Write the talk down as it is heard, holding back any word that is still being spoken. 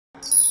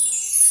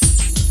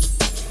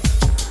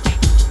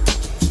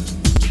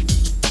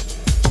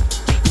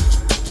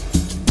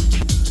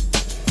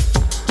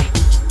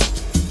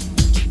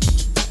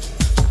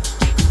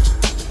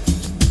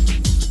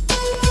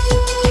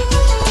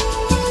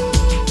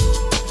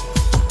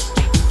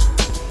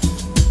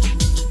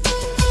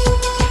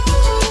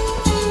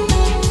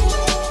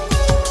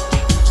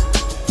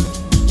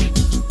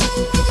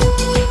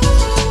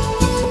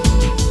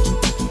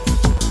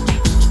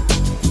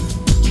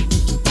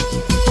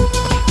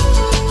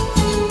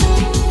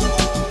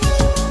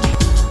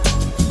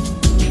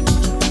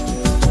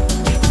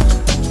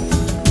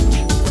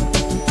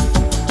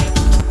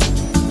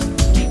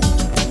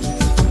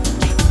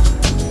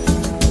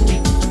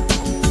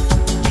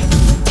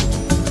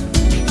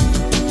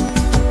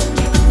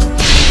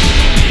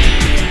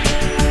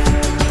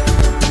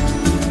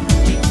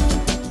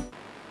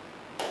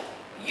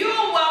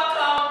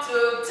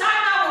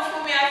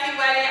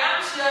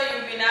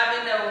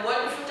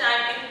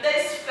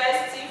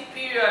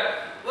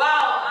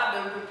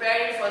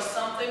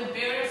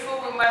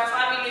my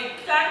family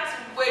can't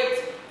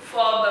wait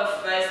for the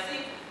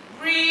festive,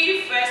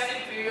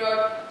 pre-festive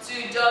period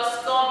to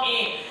just come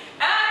in.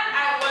 And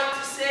I want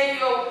to say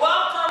you're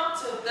welcome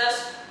to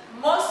this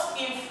most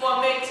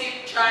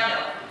informative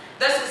channel.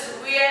 This is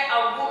where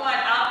a woman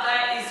out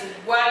there is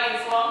well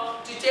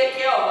informed to take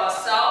care of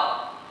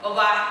herself, of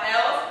her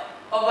health,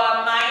 of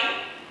her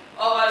mind,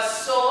 of her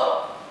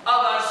soul, of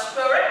her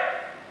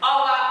spirit, of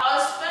her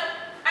husband,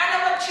 and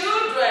of her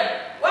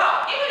children.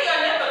 Well, even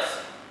your neighbors.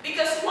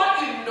 Because what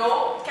you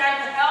know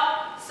can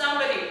help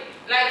somebody.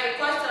 Like a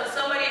question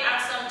somebody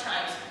asked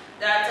sometimes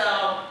that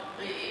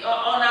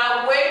on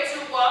her way to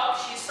work,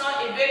 she saw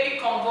a baby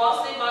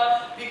convulsing,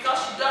 but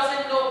because she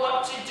doesn't know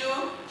what to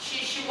do,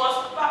 she was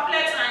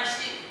perplexed and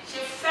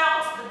she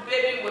felt the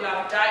baby would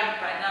have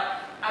died by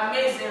now.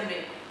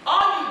 Amazingly.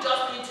 All you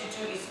just need to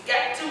do is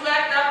get to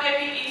where that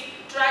baby is,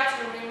 try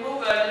to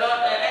remove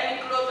any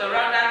clothes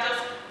around and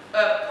just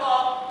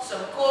pour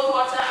some cold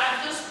water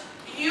and just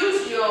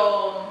use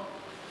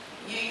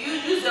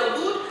use the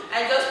wood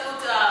and just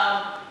put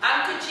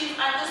handkerchief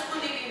and just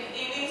put it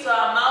into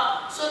her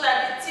mouth so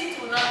that the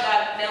teeth will not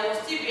die. There will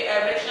still be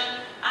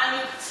aeration, and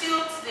you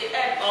tilt the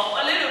head up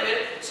a little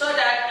bit so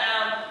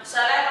that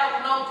saliva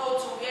will not go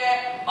to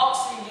where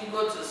oxygen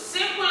go to.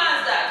 Simple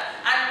as that.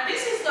 And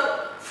this is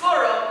the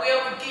forum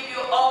where we give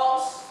you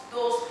all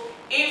those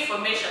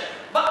information.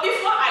 But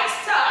before I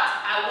start,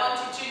 I want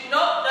you to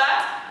know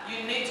that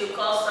you need to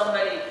call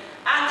somebody.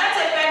 And get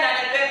a pen and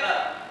a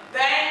paper.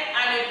 Pen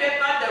and a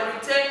paper that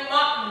retain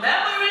more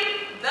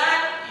memory than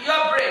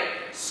your brain.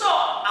 So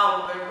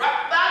I will be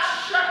right back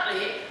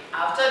shortly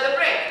after the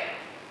break.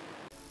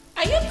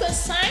 Are you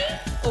concerned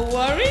or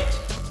worried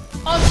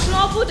or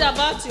troubled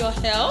about your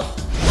health,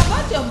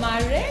 about your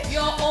marriage,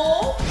 your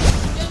home,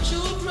 your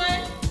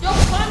children, your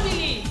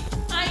family?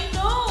 I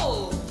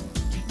know.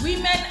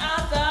 Women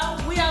out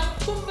there, we are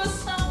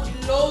cumbersome with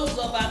loads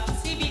of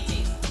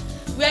activities.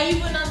 We are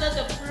even under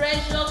the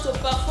pressure to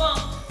perform,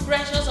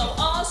 pressures of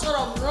all sorts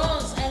of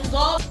runs and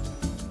goals.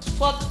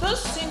 For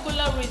this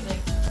singular reason,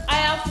 I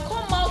have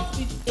come out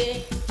with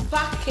a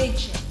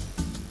packaging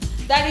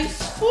that is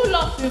full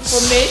of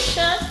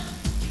information,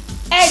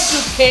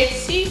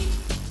 educative,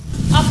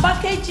 a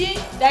packaging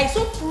that is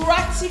so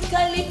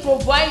practically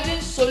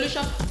providing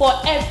solution for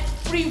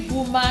every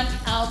woman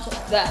out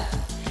there.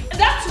 And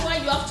that's why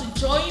you have to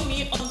join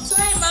me on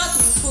Time Out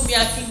with Funmi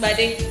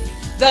Akingbade,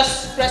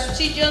 this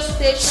prestigious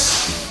station,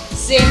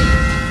 same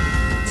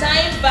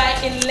time by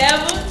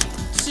 11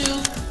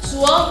 to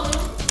 12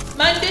 noon,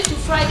 Monday to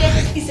Friday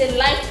is a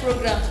live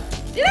program.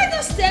 Did I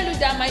just tell you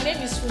that my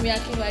name is Funmi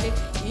Akingbade?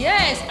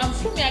 Yes, I'm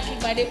Funmi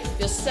Akingbade,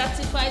 your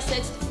certified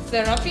sex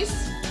therapist,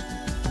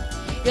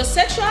 your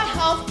sexual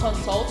health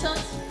consultant,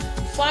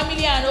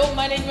 family and home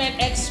management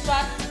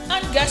expert,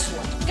 and guess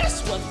what?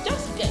 Guess what?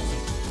 Just guess.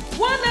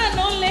 One and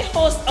only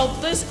host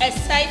of this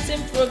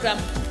exciting program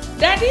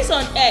that is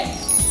on air,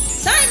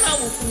 Time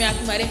Out with Funmi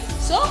Akingbade.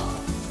 So,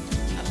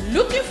 I'm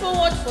looking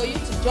forward for you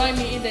to join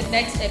me in the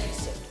next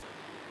episode.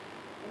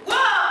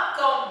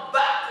 Welcome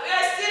back. We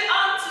are still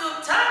on to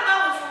Time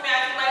Out with Funmi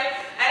Akingbade,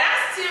 and I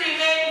still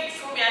remain with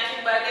Funmi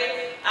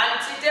Akingbade. And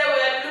today we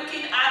are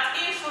looking at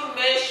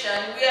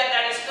information where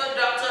there is no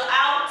doctor,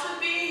 how to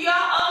be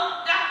your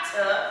own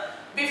doctor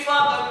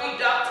before the real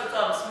doctor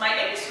comes. My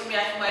name is Funmi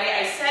Akingbade.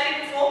 I said it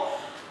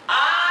before.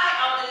 I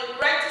am a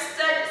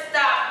registered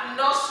staff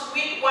nurse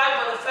midwife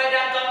for the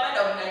federal government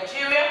of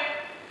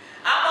Nigeria.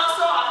 I'm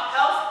also a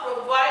health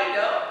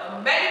provider, a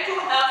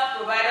medical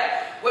health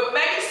provider with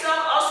many some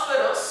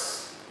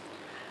hospitals,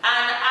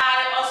 and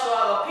I also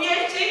have a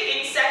PhD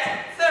in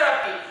sex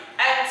therapy.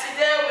 And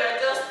today we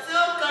are just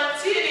still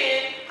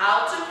continuing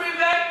how to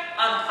prevent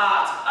an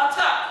heart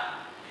attack.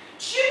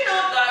 Do you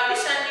know that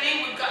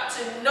recently we got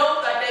to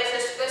know that there is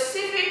a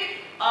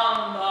specific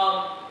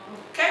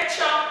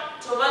ketchup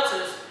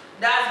tomatoes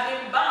that has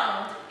been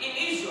banned in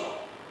Israel,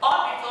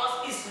 all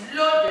because it's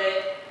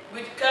loaded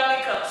with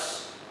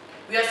chemicals.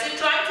 We are still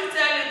trying to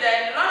tell you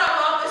that none of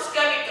all these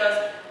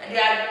chemicals, they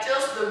are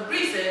just the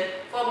reason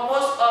for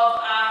most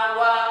of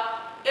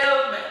our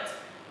ailments.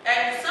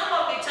 And some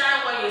of the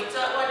time when they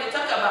talk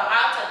about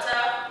heart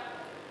attack,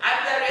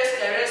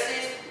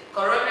 arteriosclerosis,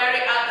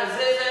 coronary heart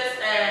diseases,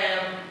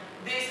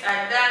 this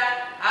and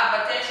that,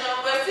 hypertension,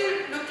 we're still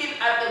looking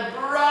at the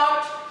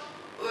broad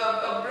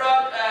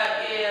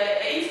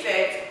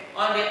effect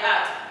on the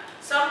heart.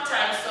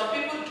 Sometimes some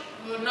people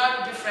will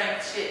not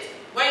differentiate.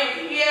 When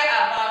you hear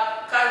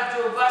about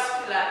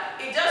cardiovascular,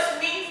 it just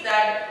means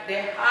that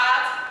the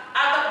heart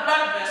and the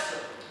blood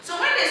vessel. So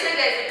when they say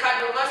there's a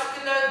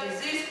cardiovascular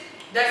disease,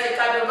 there's a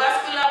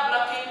cardiovascular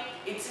blocking,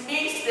 it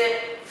means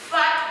the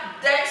fat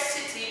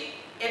density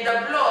in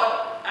the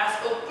blood has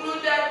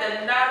occluded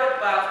the narrow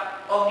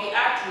path of the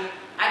artery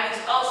and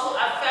is also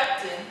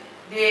affecting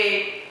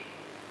the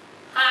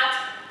heart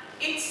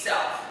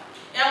itself.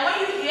 And when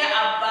you hear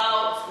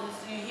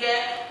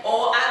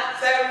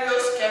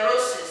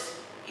arteriosclerosis,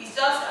 it's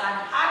just an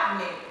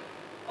hardening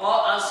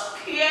or a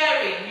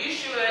scarring,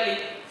 usually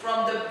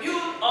from the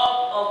build-up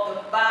of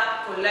the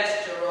bad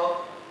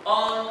cholesterol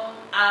on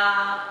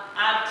our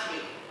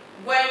artery.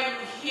 when you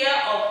hear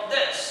of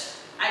this,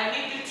 I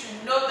need you to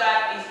know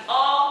that it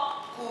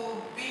all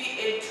could be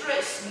a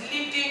trace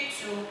leading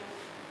to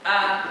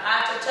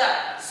heart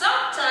attack.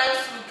 Sometimes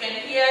we can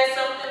hear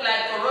something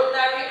like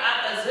coronary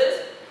heart disease.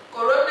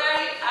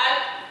 Coronary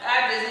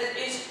heart disease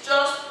is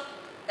just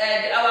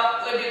our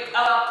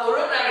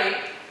coronary.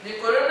 The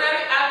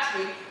coronary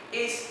artery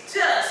is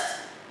just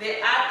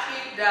the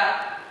artery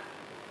that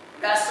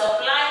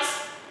supplies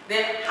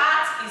the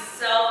heart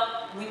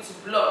itself with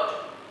blood.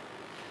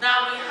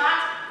 Now we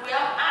have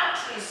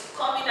arteries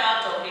coming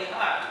out of the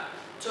heart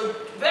to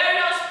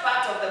various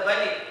parts of the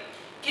body,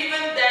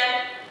 giving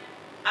them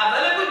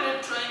available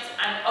nutrients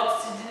and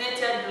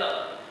oxygenated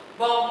blood.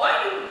 But when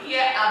you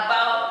hear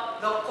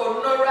about the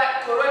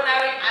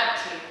coronary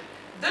artery,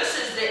 this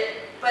is the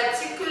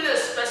particular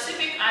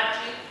specific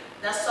artery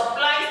that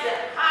supplies the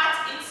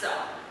heart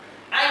itself.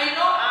 And you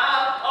know,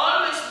 I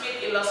always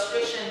make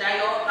illustration that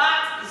your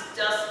heart is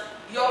just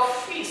your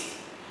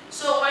fist.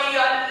 So when you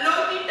are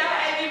loading that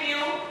heavy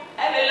meal,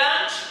 every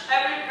lunch,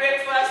 every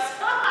breakfast,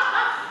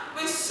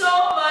 with so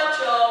much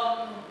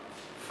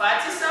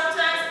fatty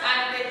sometimes,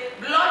 and the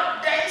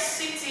blood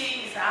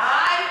density is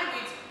high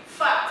with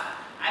fat.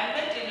 I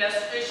made the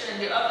illustration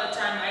the other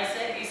time. I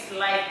said it's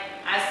like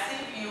as if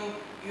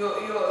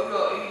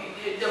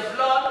the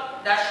blood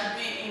that should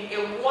be in a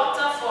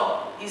water form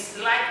is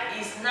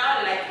now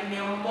like in a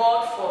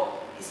mud form.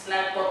 It's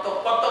like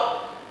poto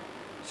poto.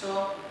 So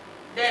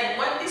then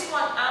when this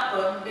one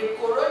happens, the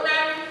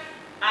coronary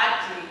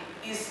artery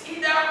is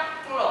either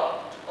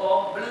clogged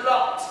or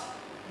blocked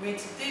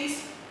with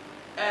this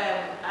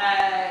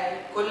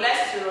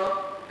cholesterol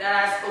that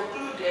has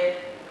occluded,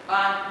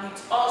 and with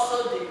also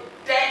the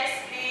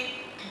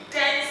densely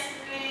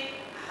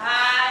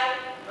high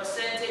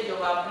percentage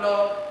of our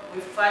blood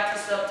with fatty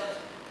substance.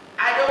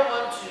 I don't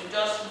want to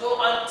just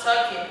go on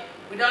talking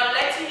without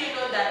letting you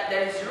know that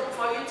there is room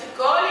for you to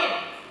call in.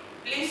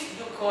 Please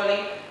do call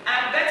in,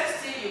 and better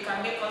still, you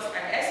can make us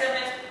an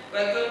SMS.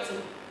 We're going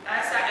to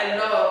answer a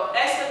lot of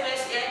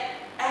SMS here,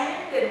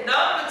 and the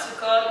number to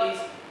call is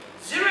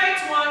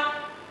 081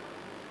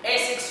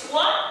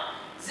 861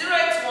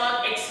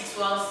 081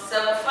 861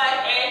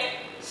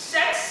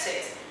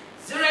 75866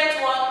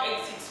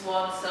 081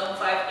 861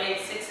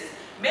 75866.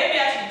 Maybe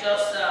I should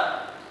just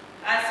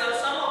answer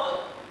some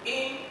of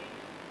the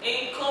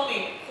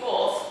incoming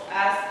calls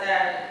as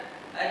that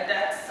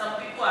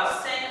some people have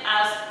sent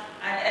us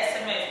an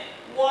SMS.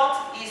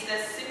 What is the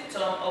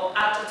symptom of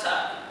heart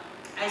attack?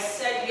 I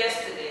said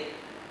yesterday,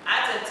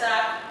 heart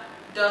attack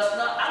does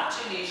not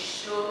actually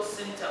show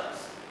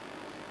symptoms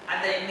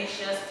at the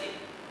initial stage.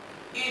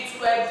 It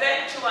will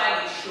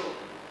eventually show.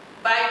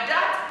 By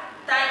that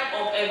time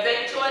of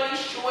eventually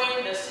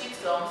showing the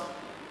symptoms,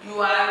 you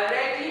are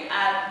already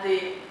at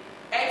the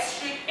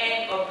extreme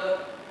end of the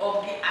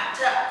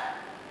attack.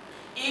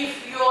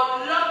 If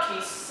you're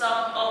lucky,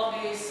 some of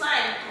the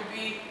signs could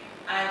be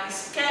an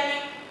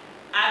ischemic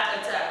heart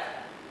attack,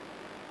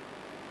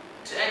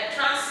 to a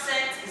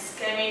transient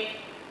ischemic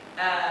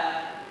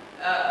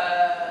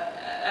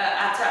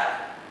attack.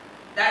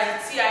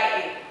 That's a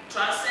TIA,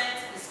 transient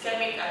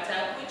ischemic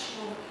attack, which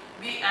will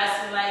be as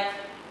like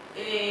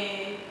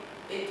a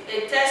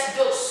test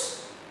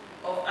dose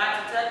of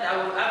heart attack that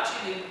will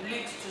actually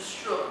lead to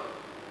stroke.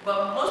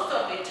 But most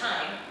of the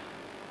time,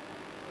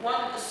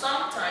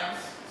 sometimes,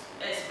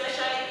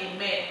 especially in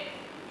men,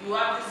 you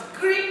have this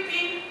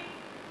gripping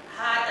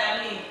heart,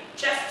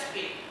 chest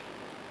pain,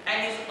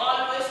 and it's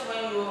always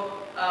when you're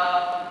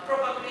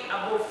probably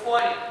above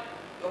 40,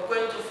 you're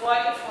going to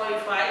 40,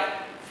 45,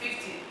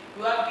 50,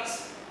 you have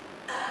this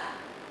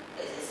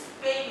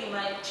pain in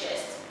my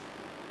chest.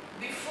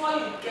 Before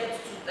you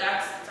get to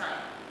that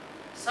time,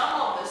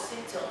 some of the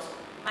symptoms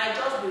might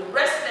just be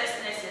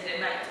restlessness in the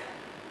night.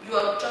 You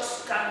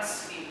just can't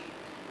sleep.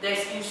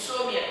 There's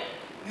insomnia.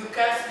 You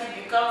can't sleep,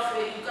 you can't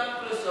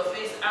close your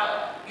face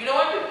out. You know,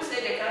 when people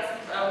say they can't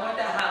sleep, I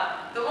wonder how.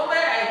 The moment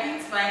I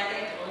hit my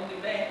head on the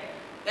bed,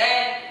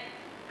 then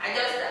I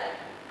just got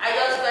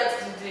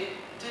to the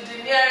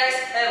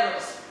nearest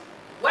heavens.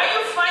 When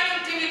you find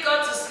it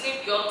difficult to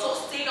sleep, you're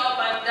toasting up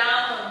and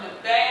down on the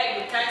bed,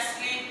 you can't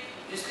sleep,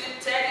 you sleep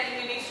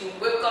 30 minutes, you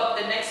wake up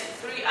the next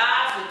 3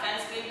 hours, you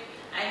can't sleep.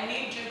 I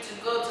need you to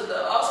go to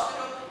the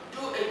hospital,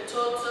 do a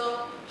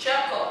total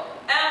checkup.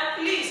 And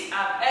please,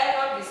 I've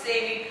ever been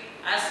saying,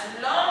 as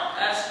long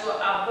as you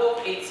are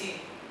above 18,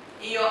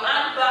 in your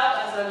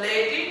handbag as a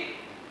lady,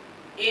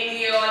 in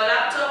your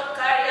laptop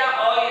carrier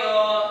or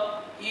your,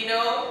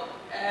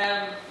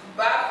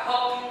 back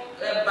hopping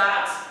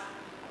bags,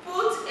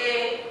 put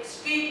a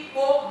speed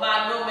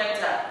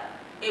manometer,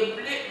 a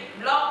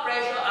blood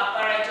pressure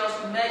apparatus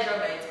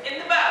measurement in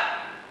the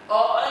bag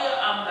or on your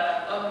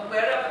handbag or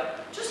wherever.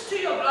 Just do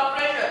your blood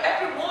pressure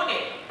every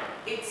morning.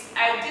 It's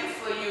ideal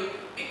for you,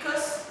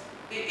 because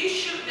the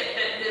issue,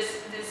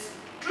 this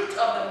truth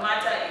of the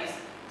matter is,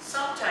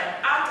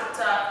 sometimes heart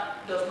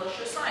attack does not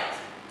show signs.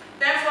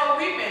 Then for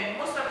women,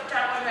 most of the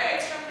time when you're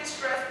extremely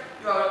stressed,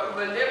 you're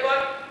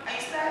over-labored, and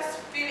you start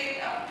feeling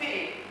a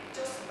pain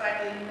just by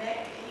the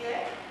neck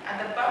here, and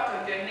the back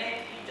of your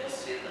neck, you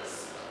just feel this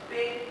pain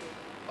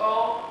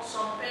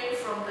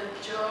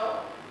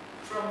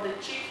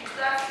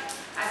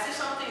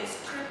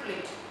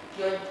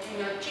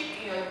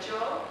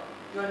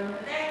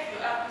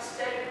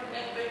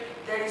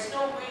there is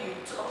no way you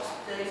touch,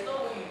 there is no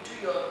way you do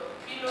your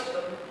pillow,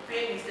 the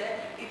pain is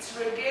there. It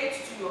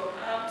radiates to your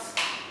arms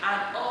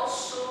and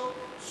also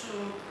to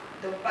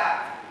the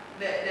back,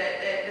 the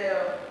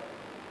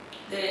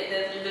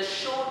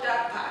shoulder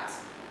part,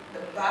 the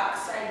back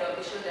side of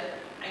the shoulder.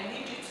 I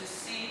need you to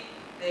see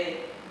the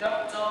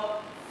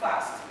doctor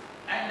fast.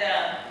 And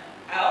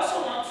I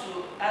also want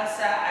to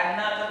answer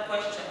another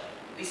question.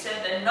 We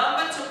said the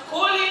number to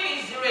call in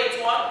is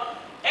 081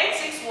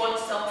 861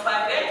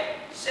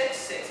 758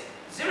 66.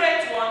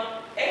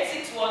 081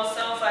 861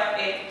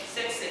 758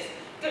 66.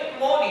 Good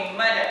morning,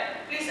 madam.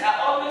 Please, I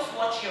always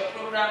watch your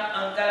program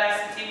on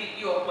Galaxy TV.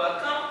 You're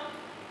welcome.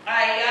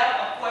 I have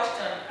a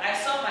question. I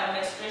saw my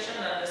menstruation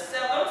on the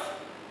 7th.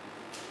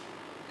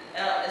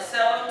 The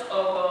 7th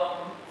of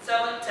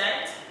 7th,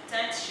 10th.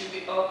 10th should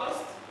be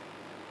August,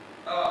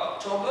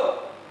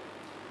 October.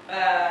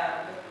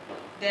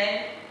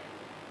 Then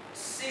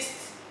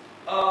 6th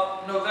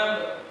of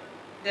November.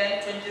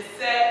 Then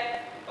 23rd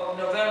of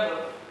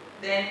November.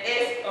 Then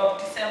 8th of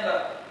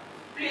December.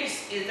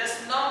 Please, is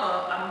this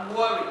normal? I'm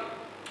worried.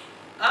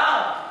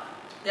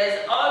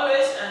 There's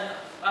always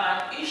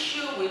an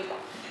issue with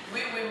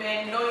we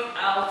women knowing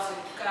how to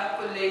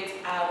calculate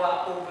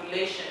our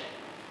ovulation.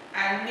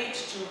 I need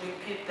to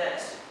repeat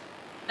this.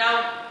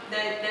 Now,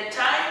 the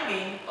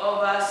timing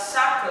of a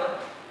cycle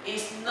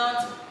is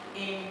not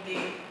in the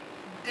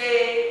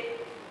day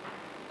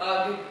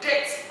or the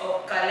dates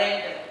of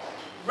calendar,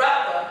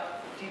 rather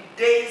the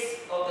days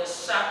of the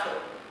cycle.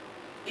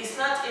 It's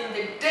not in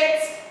the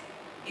dates,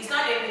 it's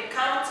not in the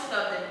counting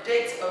of the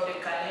dates of the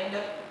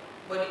calendar,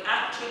 but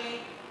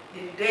actually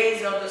the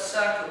days of the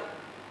cycle.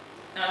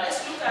 Now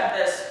let's look at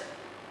this.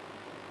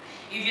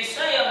 If you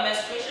saw your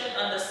menstruation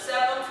on the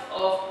 7th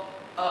of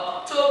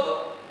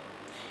October,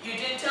 you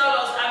didn't tell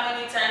us how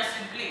many times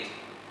you bleed.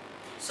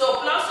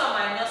 So plus or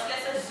minus,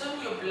 let's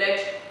assume you bled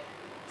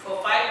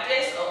for 5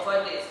 days or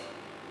 4 days.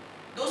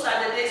 Those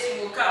are the days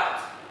you will count,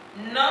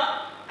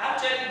 not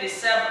actually the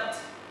 7th.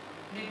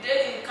 The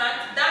day you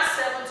count, that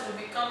 7th will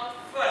become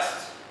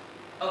 1st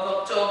of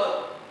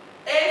October,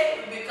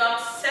 8th will become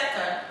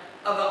 2nd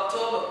of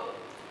October,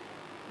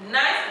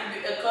 9th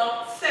will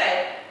become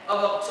 3rd of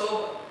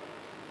October,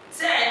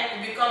 10th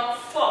will become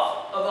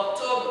 4th of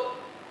October,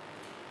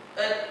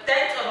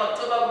 10th of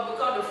October will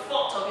become the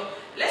 4th of it.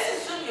 Let's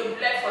assume you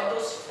bled for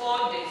those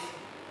 4 days.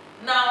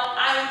 Now,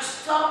 and you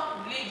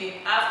stop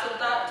bleeding after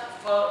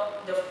that for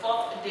the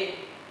 4th day,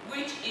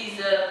 which is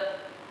the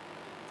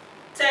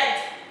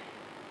 10th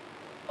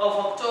of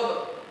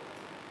October.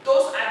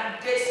 Those are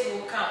the days you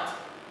will count.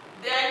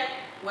 Then,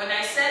 when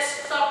I said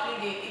stop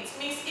bleeding, it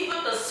means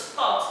even the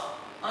spots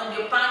on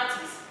your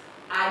panties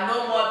are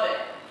no more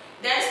there.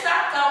 Then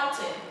start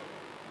counting.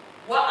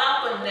 What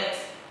happened next?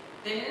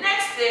 The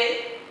next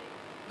day,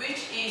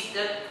 which is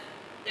the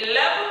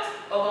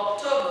 11th of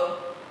October,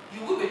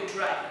 you will be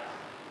dry.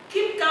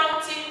 Keep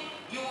counting,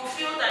 you will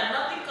feel that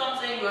nothing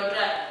comes in, you are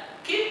dry.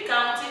 Keep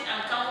counting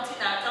and counting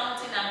and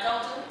counting and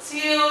counting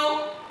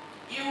till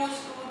you will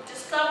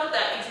discover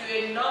that if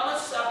you're a normal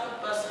cycle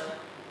person,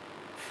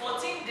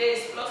 14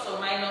 days plus or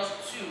minus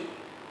 2,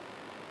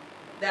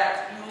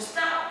 that you will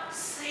start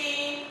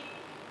seeing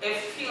a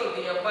feel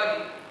in your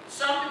body.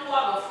 Some people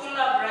have a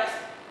fuller breast,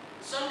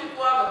 some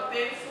people have a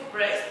painful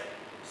breast,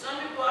 some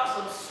people have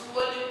some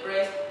swollen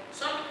breast,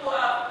 some people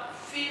have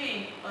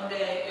feeling on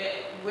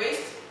their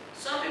waist,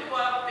 some people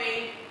have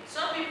pain,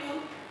 some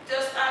people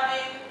just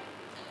having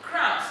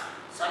cramps,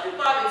 some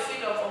people have a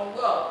feel of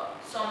unwell,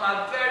 some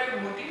are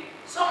very moody,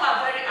 some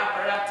are very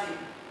hyperactive.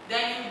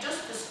 Then you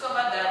just discover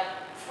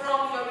that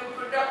from your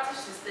reproductive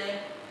system,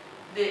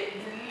 the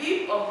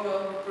lip of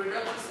your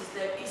reproductive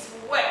system is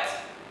wet.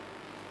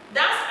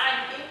 That's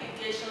an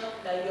indication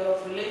that you're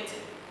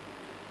ovulating.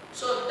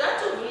 So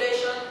that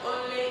ovulation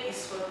only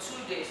is for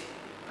 2 days,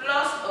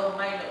 plus or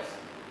minus.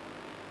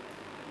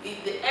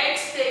 If the egg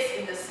stays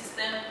in the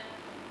system,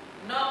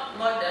 not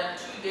more than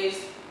 2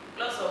 days,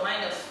 plus or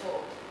minus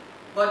 4.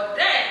 But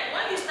then,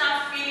 when you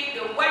start feeling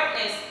the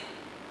wetness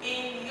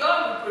in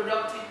your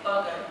reproductive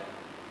organ,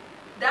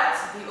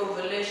 that's the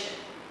ovulation.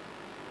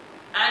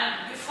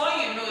 And before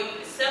you know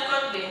it, the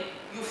second day,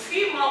 you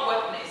feel more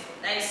wetness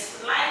that is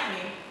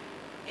slimy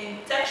in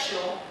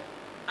texture,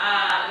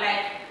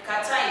 like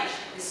cartilage.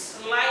 It's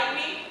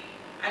slimy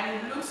and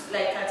it looks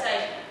like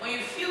cartilage. When you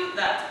feel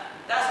that,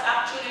 that's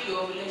actually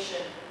your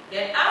ovulation.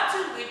 Then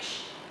after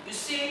which, you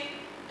see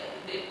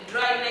the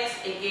dryness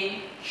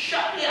again.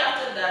 Shortly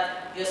after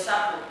that, your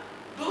cycle.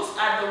 Those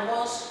are the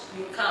ones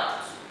you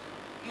count.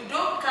 You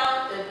don't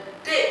count the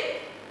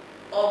day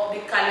of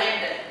the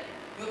calendar.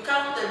 You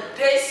count the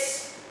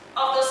days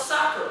of the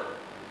cycle.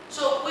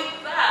 So with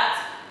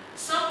that,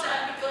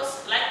 sometimes,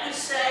 because like we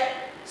said,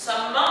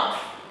 some months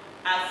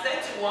are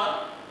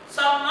 31,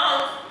 some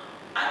months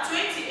are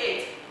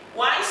 28.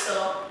 Why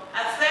so?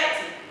 Are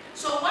 30.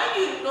 So when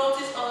you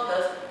notice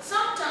others,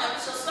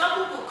 sometimes the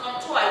cycle will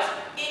come twice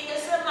in the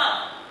same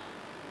month.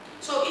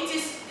 So it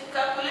is the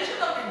calculation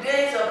of the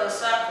days of the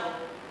cycle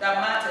that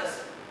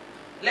matters.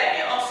 Let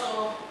me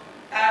also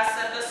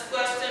answer this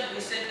question.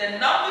 We said the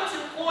number to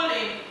call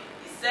in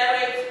is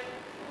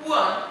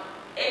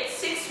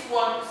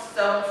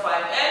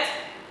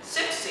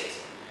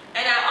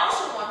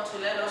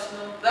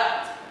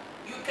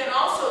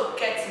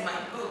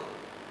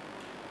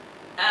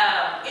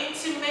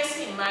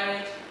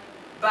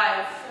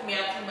Fumi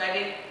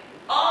Akimbade.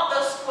 All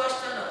those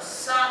questions on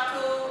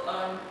circle,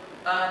 on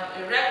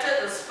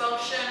erectile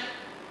dysfunction,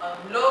 on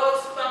low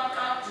sperm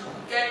count, you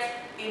could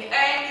get in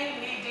any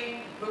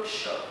leading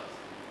bookshop.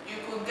 You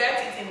could get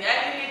it in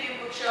any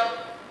leading bookshop.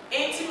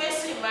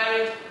 Intimacy in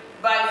Marriage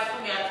by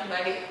Fumi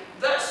Akimbade.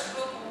 This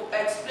book will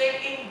explain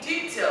in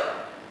detail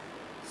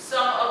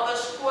some of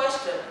those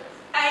questions.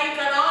 And you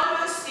can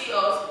always see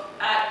us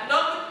at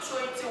number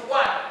 21,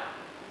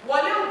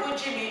 Wale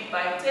Ogujimi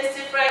by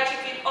Tasty Fried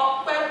Chicken,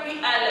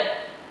 Okpebi Island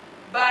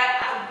by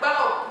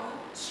Agbaoku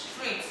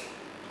Street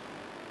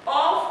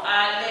off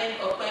Island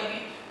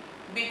Okpebi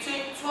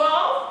between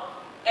 12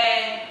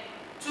 and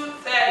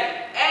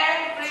 2:30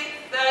 every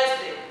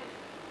Thursday.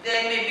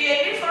 There may be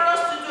a need for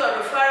us to do a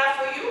referral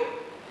for you.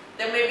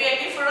 There may be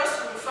a need for us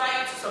to refer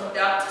you to some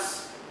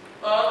doctors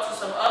or to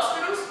some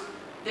hospitals.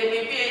 There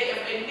may be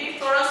a need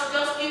for us to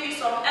just give you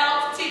some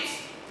health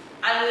tips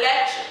and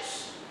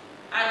lectures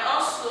and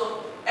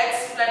also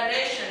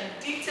explanation,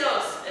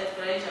 details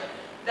explanation.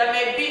 There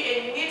may be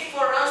a need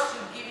for us to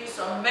give you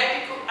some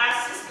medical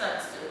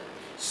assistance too.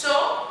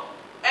 So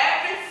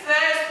every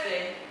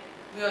Thursday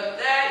we are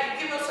there.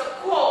 You give us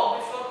a call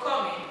before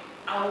coming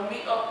and we'll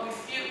meet up with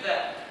you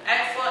there. And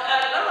for a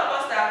lot of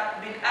us that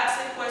have been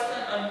asking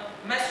questions on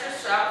menstrual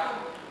cycle,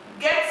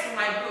 get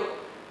my book,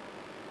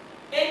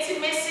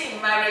 Intimacy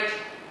in Marriage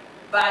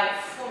by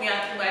Fumi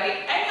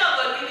Akimbade. Any of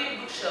the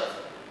leading bookshops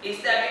is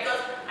there,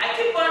 because I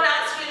keep on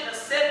answering the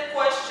same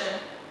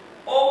question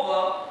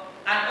over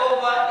and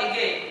over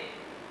again.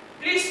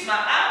 Please, ma,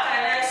 how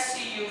can I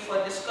see you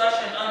for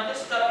discussion on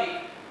this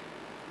topic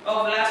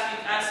of last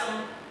week and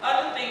some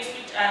other things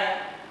which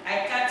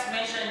I can't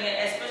mention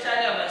here,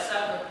 especially on my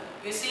circle.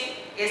 You see,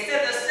 it's still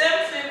the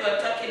same thing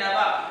we're talking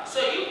about. So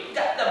you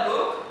get the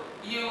book,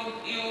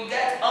 you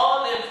get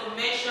all the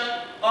information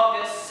of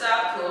your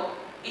circle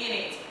in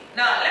it.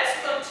 Now let's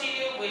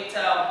continue with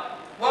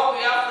what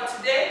we have for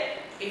today.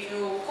 If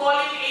you call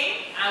it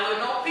in and we're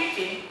not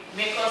picking,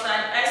 make us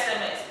an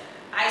SMS.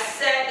 I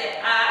said the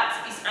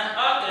heart is an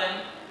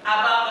organ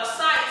about the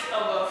size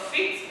of a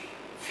fist,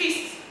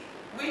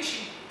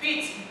 which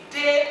beats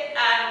day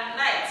and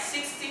night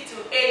 60 to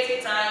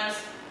 80 times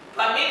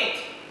per minute.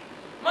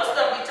 Most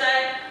of the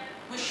time,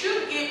 we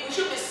should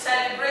be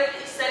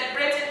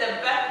celebrating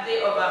the birthday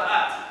of our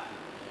heart.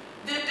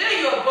 The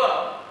day you're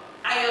born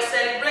and you're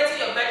celebrating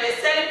your birthday,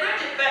 celebrate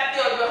the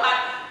birthday of your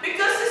heart,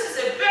 because this is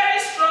a very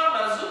strong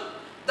muscle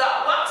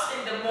that works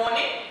in the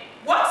morning,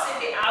 works in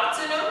the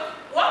afternoon,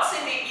 works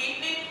in the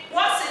evening,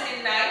 works in the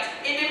night,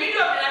 in the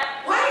middle of the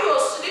night. While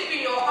you're sleeping,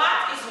 your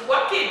heart is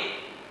working.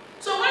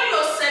 So when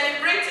you're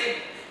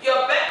celebrating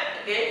your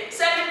birthday,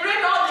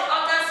 celebrate all the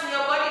organs in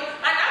your body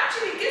and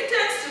actually give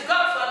thanks to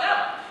God for them.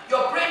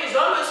 Your brain is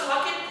always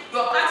working.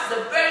 Your heart is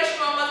a very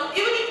strong muscle.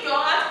 Even if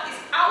your heart is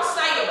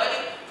outside your body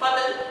for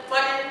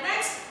the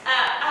next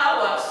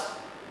hours,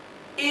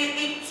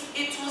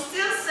 it will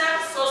still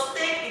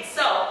self-sustain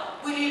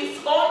itself with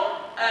its own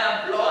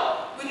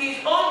blood, with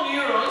its own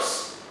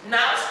neurons,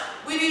 nerves,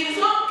 with its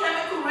own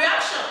chemical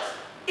reactions.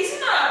 Isn't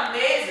that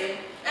amazing?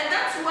 And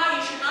that's why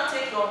you should not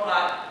take your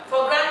heart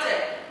for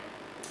granted.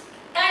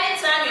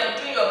 Anytime you're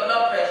doing your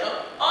blood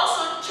pressure,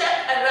 also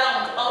check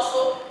around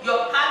also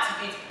your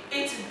heartbeat.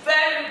 It's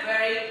very,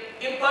 very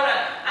important.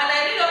 And I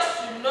need us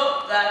to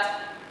note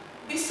that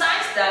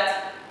besides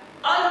that,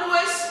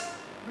 always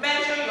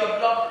measure your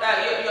blood,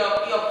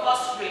 your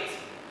pulse rate.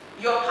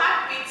 Your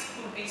heartbeat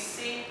could be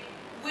seen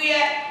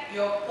where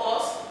your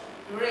pulse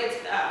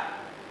rates are.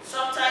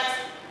 Sometimes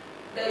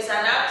there is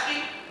an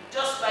artery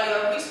just by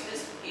your wrist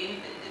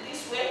in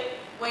this way.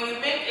 When you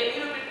make a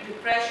little bit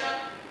depression,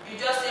 you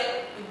just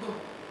say boom,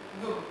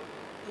 boom,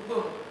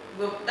 boom,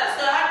 boom. That's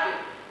the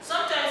heartbeat.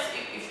 Sometimes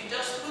if you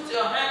just put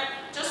your hand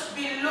just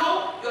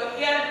below your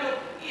earlobe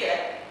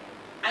here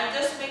and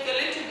just make a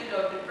little bit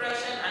of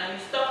depression and you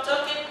stop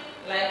talking,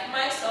 like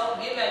myself,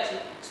 maybe I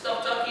should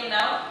stop talking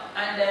now,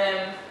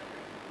 and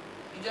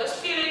you just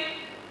feel it.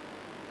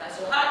 That's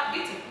your heart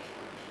beating.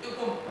 Boom,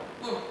 boom,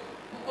 boom,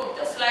 boom,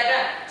 just like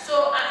that.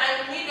 So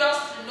I need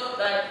us to know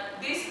that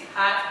this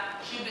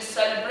heart should be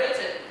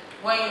celebrated.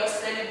 When you're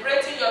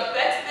celebrating your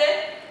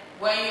birthday,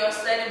 when you're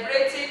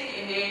celebrating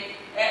in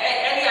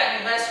any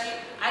anniversary,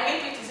 I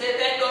need you to say,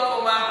 thank God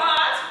for my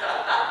heart,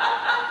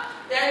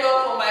 thank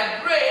God for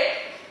my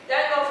brain,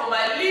 thank God for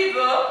my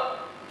liver,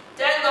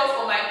 thank God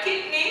for my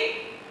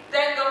kidney,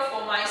 thank God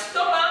for my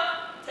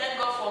stomach, thank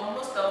God for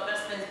most of those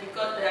things,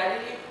 because they are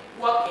really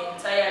working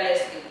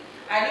tirelessly.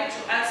 I need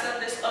to answer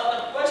this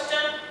other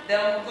question,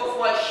 then we'll go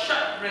for a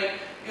short break.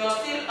 You're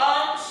still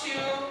on to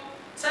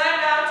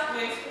Timeout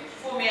with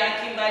Fumi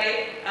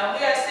Akimbade, and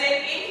we are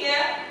saying in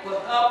here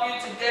will help you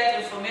to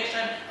get information,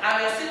 and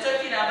we're still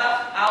talking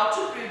about how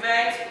to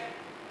prevent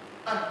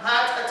a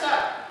heart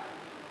attack.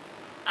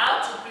 How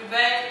to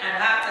prevent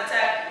an heart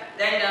attack.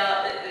 Then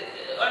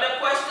the other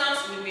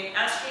questions we've been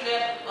answering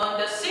them on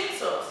the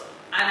symptoms,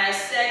 and I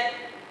said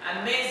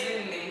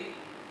amazingly,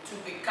 to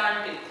be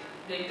candid,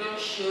 they don't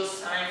show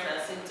signs and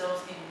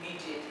symptoms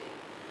immediately.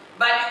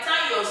 By the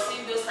time you're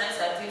seeing those signs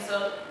and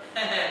symptoms,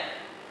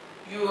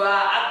 you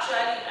are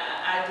actually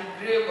at the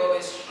grave of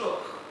a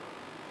stroke.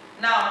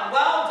 Now,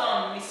 well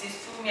done,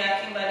 Mrs. Fumi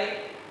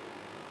Akimbade.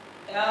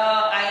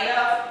 I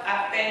have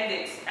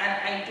appendix and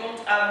I don't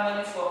have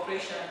money for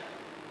operation.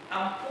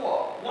 I'm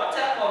poor. What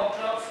type of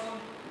drug food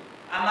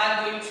am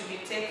I going to be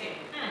taking?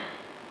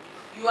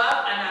 You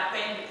have an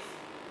appendix.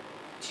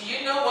 Do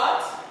you know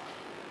what?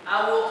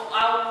 I will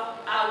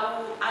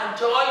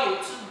adjure you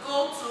to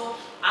go to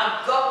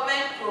a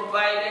government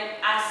provided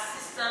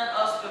assistant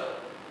hospital,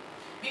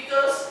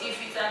 because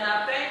if it's an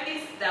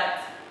appendix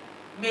that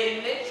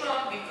may later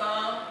on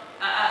become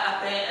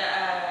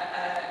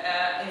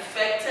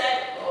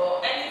infected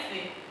or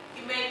anything,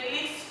 it may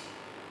lead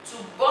to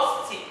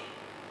bursting,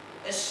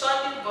 a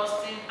sudden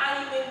bursting,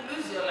 and you may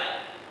lose your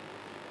life.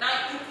 Now,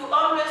 you could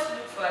always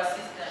look for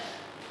assistance.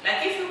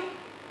 Like if you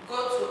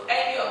go to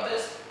any of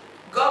this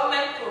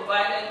government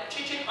provided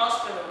teaching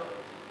hospital,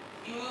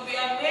 you will be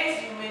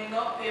amazed you may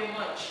not pay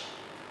much.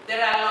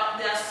 There are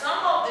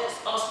some of these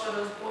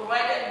hospitals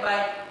provided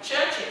by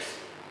churches.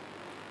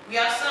 We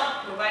have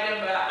some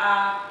provided by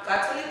our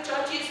Catholic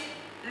churches.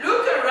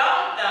 Look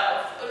around,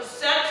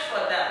 search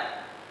for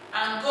that,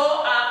 and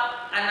go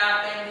have an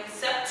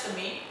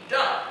appendectomy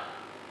done,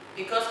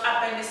 because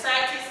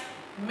appendicitis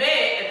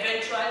may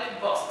eventually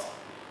burst,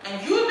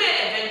 and you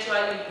may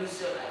eventually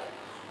lose your life.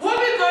 We'll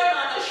be going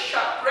on a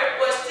short break.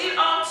 We're still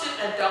on to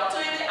a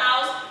doctor in the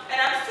house, and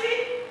I'm still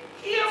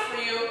here for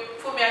you,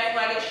 Fumi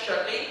Akimbade,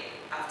 shortly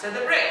after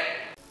the break.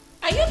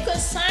 Are you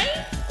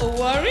concerned or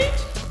worried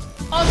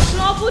or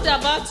troubled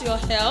about your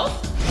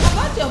health,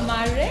 about your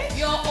marriage,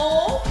 your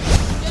home,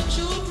 your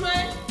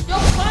children, your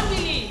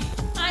family?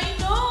 I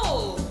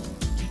know.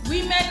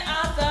 Women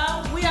out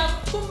there, we are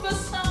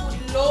cumbersome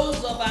with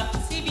loads of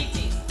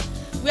activities.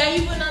 We are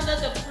even under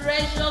the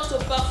pressure to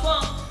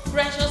perform,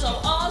 pressures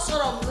of all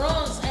sort of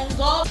runs and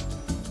goals.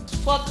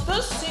 For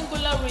this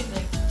singular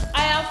reason,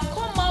 I have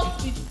come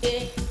out with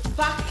a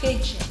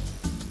packaging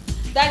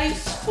that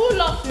is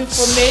full of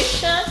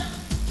information,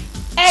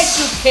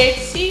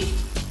 educative,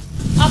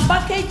 a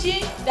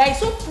packaging that is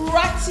so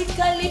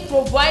practically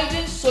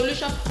providing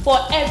solution for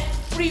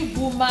every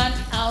woman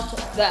out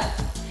there.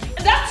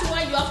 And that's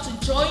why you have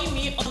to join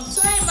me on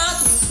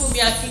Timeout with Fumi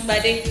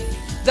Akimbade,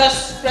 the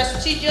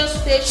prestigious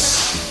station,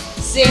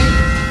 same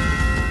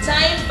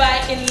time by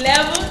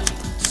 11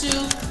 to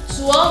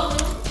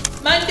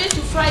 12, Monday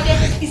to Friday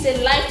is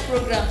a live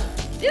program.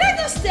 Did I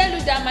just tell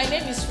you that my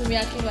name is Fumi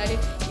Akimbade?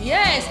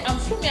 Yes, I'm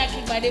Fumi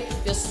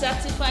Akimbade, your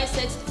certified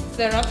sex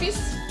therapist,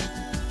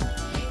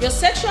 your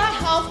sexual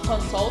health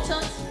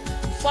consultant,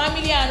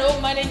 family and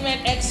home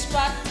management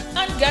expert,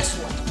 and guess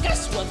what?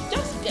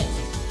 Just guess.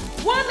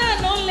 One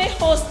and only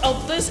host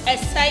of this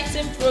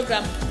exciting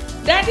program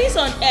that is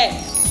on air,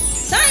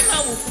 Time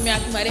Out with Fumi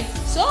Akimbade.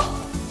 So,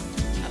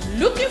 I'm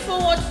looking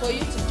forward for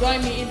you to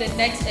join me in the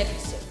next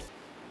episode.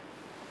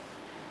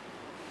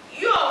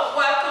 You're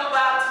welcome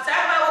back to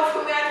Time Out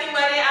with Fumi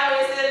Akimbade. And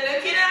we're still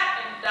looking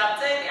at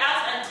Dr. in the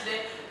house, and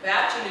today we're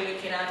actually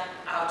looking at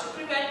how to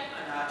prevent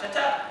an heart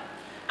attack.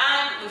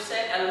 And we've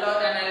said a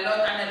lot of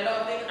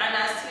things, and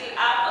I still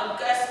have a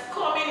guest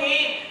coming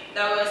in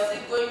that we're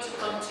still going to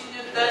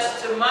continue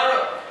this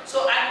tomorrow.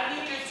 So I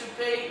need you to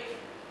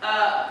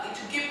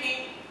to give me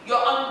your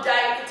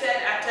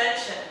undiluted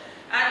attention.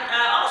 And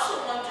I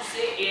also want to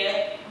say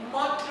here,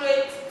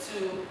 moderate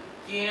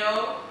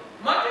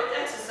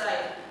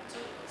exercise to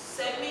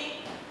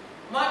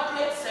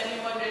semi-moderate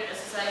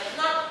exercise.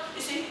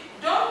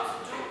 Don't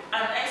do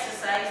an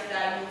exercise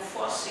that you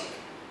fall sick.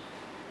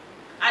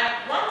 And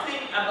one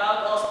thing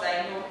about us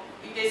that I know,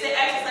 if they say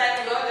exercise,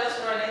 you don't just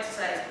run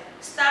exercise.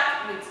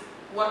 Start with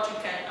what you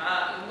can,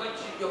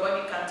 your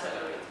body can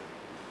tolerate.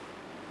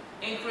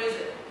 Increase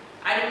it.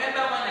 I remember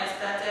when I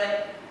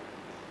started,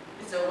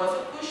 it was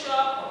a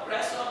push-up or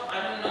press-up,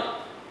 I don't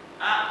know.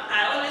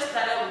 I only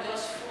started with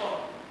just 4.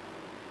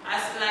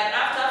 After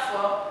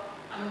 4,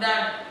 I'm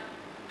done.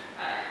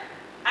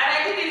 And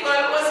I did it for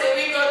almost a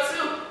week or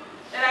 2.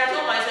 Then I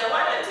told myself,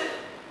 why don't you?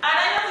 And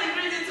I just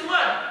increased it to 1.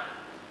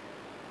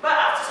 But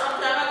after some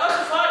time, I got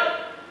to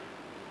 40.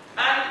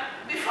 And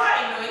before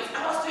I know it,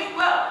 I was doing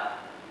well.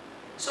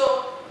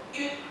 So,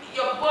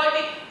 your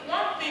body,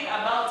 one thing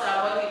about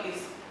our body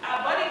is,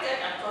 our body gets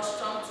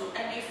accustomed to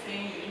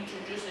anything you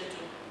introduce it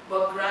to,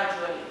 but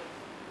gradually.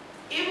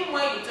 Even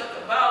when you talk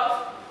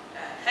about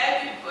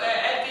heavy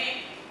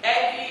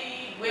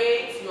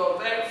weight, you're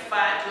very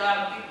fat, you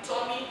have big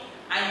tummy,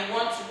 and you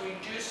want to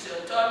reduce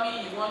your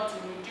tummy, you want to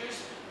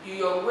reduce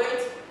your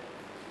weight,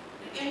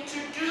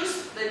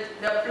 introduce the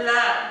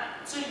plan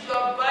to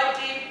your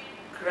body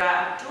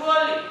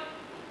gradually.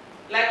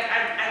 Like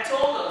I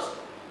told us,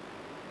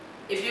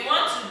 if you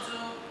want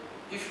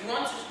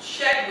to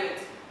shed weight,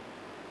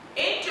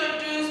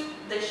 introduce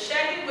the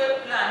shedding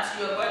weight plan to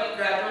your body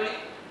gradually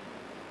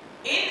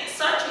in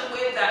such a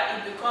way that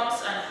it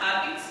becomes an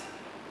habit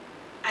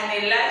and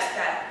a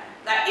lifestyle,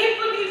 that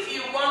even if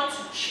you want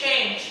to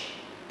change,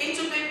 it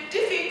will be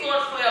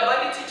difficult for your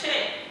body to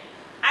change.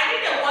 I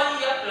did a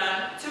 1-year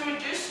plan to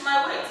reduce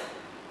my weight.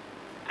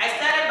 I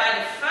started by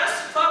the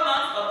first 4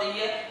 months of the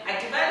year.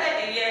 I divided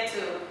the year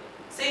to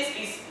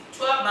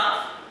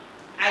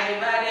I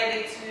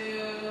divided it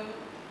to,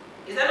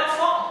 is that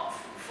not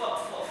four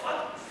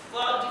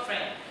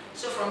different?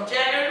 So from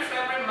January,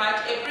 February,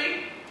 March,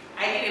 April,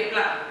 I did a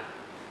plan.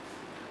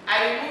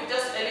 I removed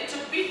just a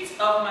little bit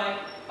of my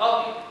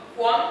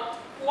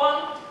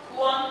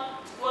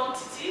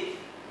quantity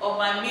of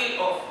my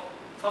meal off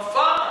for 4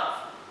 months.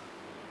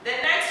 The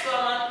next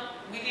 4 months,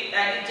 I did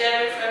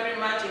January, February,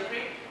 March,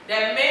 April.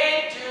 Then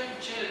May, June,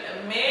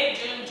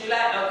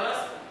 July,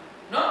 August.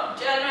 No,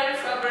 January,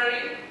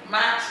 February,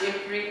 March,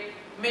 April,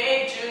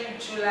 May, June,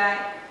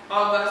 July,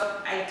 August.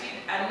 I did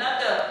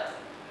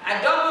I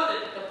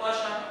doubled the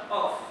portion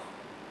of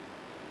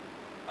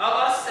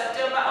August,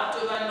 September,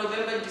 October,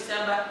 November,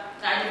 December.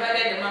 I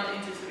divided the month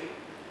into 3.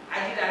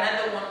 I did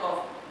another one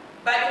off.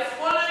 By the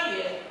following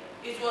year,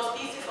 it was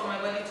easy for my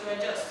body to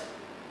adjust.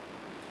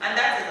 And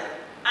that is it.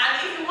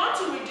 And if you want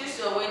to reduce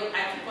your weight, I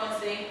keep on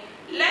saying,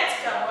 let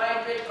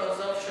carbohydrate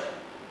consumption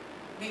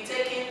be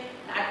taken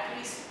at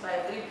least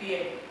by 3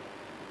 p.m.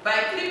 By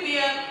 3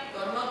 p.m.,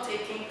 you're not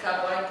taking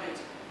carbohydrate.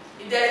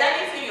 If there's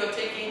anything you're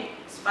taking,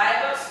 it's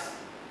fibers,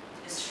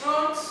 it's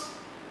fruits,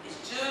 it's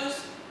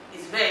juice,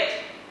 it's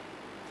veg.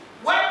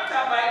 When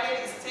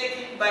carbohydrate is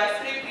taken by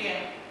 3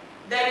 p.m.,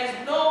 there is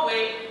no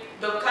way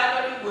the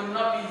calorie will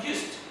not be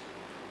used.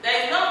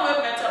 There is no way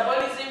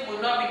metabolism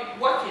will not be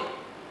working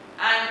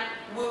and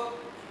will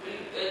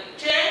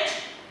change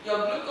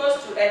your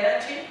glucose to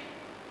energy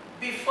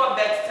before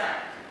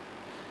bedtime.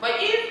 But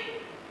if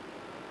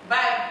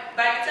by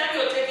the time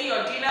you're taking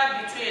your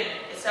dinner between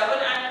 7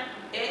 and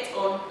 8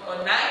 or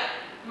 9,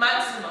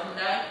 maximum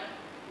 9,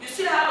 you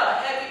still have a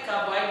heavy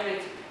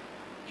carbohydrate,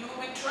 you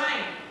will be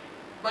trying,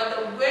 but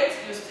the weight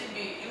you still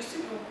be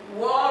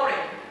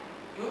worrying.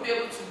 You won't be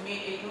able to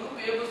meet it, you won't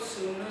be able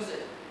to lose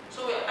it.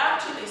 So we're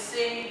actually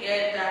saying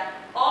here that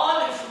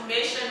all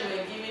information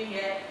we're giving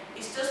here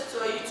is just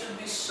for you to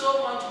be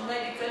so much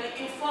medically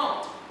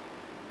informed,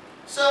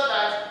 so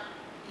that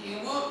you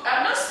will,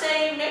 I'm not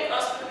saying make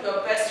hospital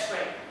your best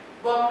friend,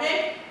 but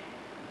make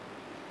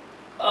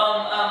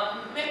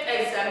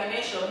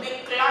examination,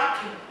 make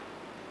clocking,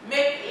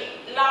 make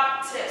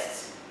lab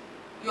tests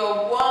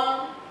your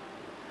one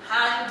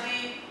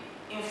handy,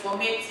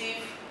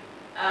 informative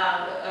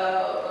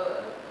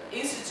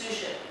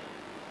institution.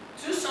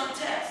 Do some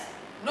tests,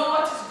 know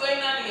what is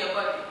going on in your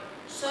body,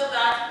 so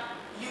that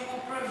you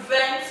will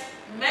prevent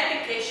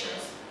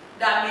medications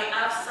that may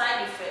have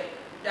side effects,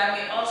 that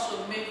may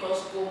also make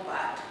us go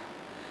bad.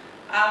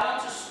 I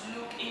want to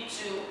look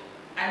into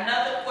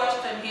another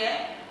question here.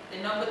 The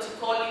number to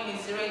call in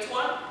is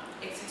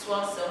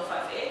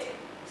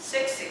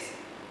 081-861-758-66.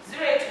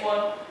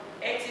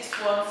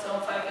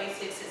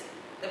 081-861-758-66.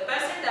 The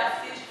person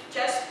that feels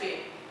chest pain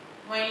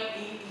when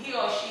he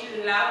or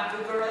she laughs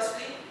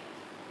vigorously,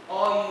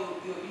 or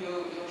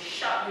you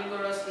shout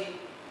vigorously,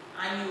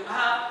 and you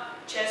have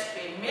chest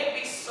pain,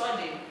 maybe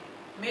sudden,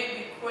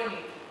 maybe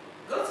chronic,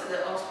 go to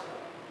the hospital.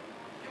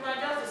 You might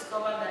just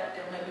discover that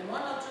there might be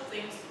 1 or 2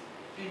 things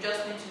you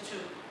just need to do.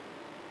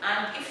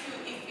 And if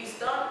it's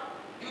done,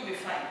 you'll be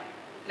fine.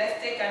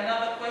 Let's take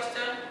another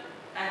question,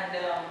 and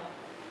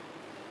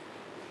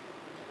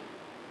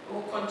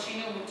we'll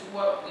continue with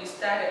what we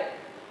started.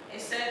 It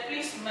said,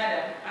 please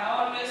madam, I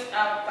always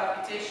have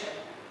palpitation.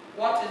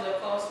 What is the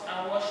cause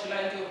and what should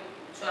I do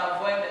to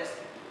avoid this?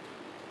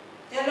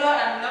 There are a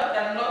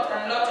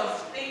lot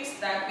of things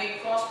that may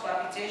cause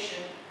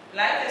palpitation.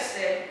 Like I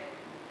said,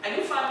 are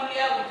you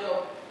familiar with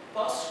your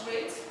pulse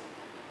rate?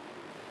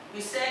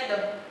 We said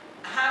the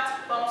heart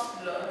pumps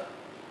blood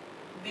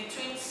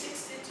between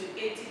 60 to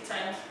 80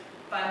 times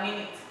per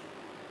minute.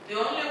 The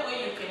only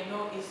way you can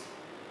know is,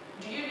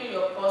 do you know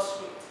your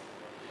pulse rate?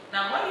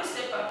 Now when you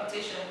say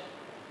palpitation,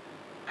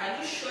 are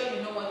you sure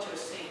you know what you're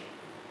saying?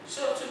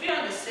 So to be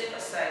on the safer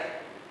side,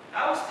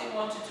 I would still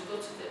want you to go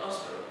to the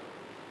hospital,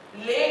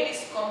 lay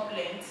this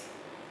complaint,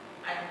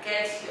 and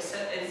get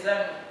yourself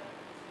examined.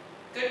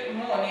 Good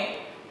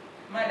morning,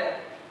 madam.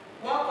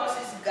 What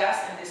causes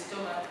gas in the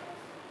stomach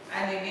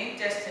and in the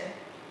intestine?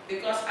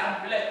 Because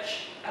I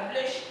blush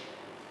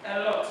a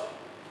lot.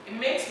 It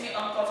makes me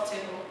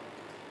uncomfortable.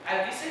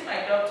 I visit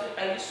my doctor,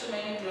 I use so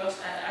many drugs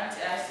and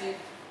anti-acid,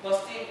 but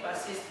still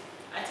persist.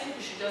 I think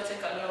you should just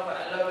take a lot of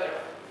aloe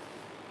vera.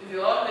 If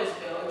you always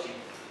belching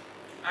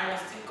and you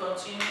still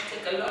continue,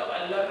 take a lot of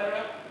aloe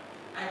vera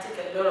and take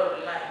a lot of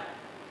lime.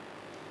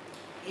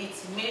 It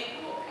may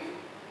help you.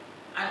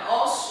 And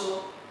also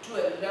do a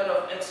lot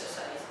of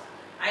exercise.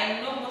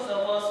 I know most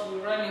of us will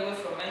run away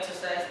from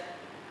exercise.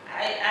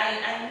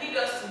 I need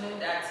us to know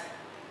that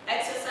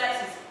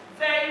exercise is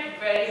very,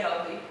 very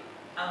healthy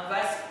and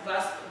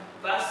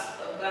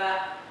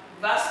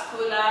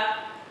vascular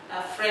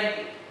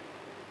friendly.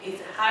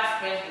 It's heart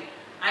friendly.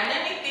 And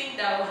anything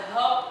that will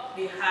help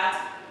the heart,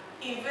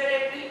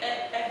 invariably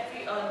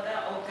every other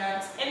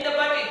organs in the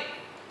body.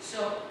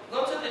 So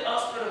go to the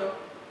hospital,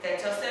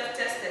 get yourself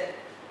tested.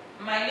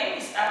 My name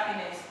is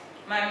Happiness.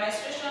 My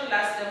menstruation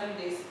lasts 7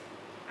 days.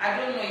 I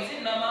don't know, is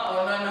it normal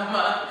or not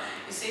normal?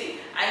 You see,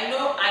 I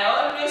know I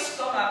always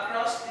come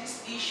across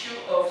this issue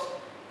of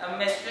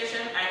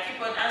menstruation. I keep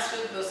on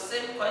answering the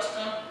same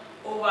question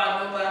over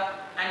and over,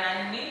 and I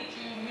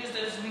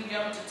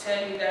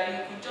tell you that you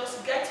could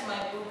just get my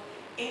book,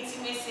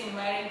 Intimacy in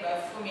Marriage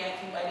by Fumi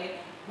Akimbade.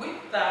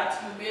 With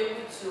that, you'll be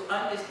able to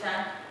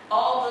understand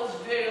all those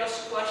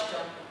various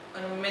questions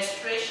on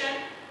menstruation,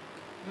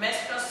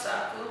 menstrual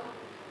cycle,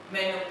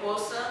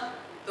 menopause,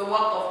 the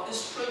work of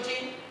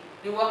estrogen,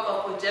 the work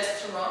of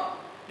progesterone,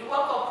 the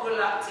work of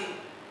prolactin,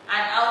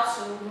 and how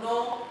to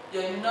know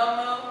your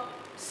normal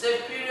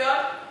safe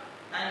period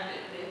and the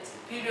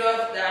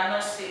periods that are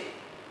not safe.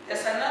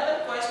 There's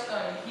another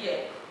question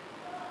here.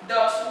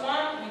 Does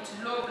one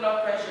with low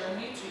blood pressure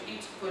need to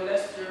eat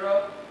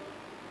cholesterol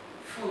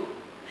food,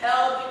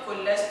 healthy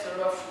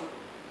cholesterol food?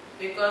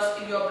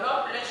 Because if your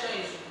blood pressure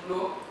is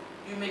low,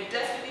 you may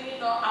definitely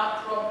not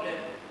have problem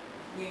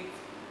with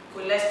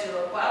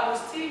cholesterol, but I will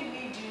still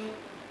need you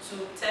to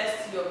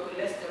test your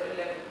cholesterol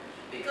level.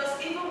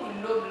 Because even with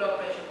low blood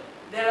pressure,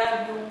 there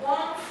are the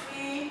one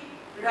free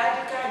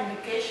radical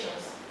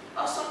indications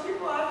of some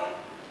people having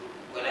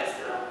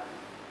cholesterol.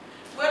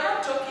 We're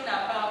not talking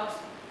about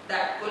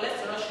that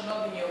cholesterol should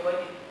not be in your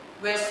body.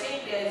 We're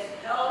saying there's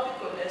healthy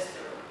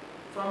cholesterol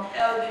from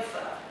healthy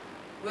fat.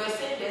 We're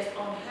saying there's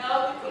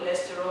unhealthy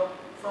cholesterol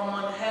from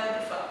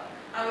unhealthy fat.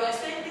 And we're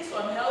saying this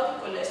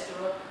unhealthy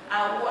cholesterol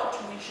are what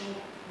we should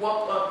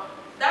work on.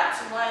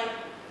 That's why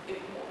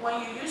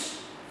when you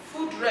use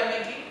food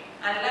remedy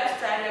and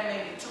lifestyle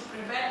remedy to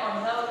prevent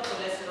unhealthy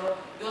cholesterol,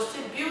 you're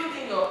still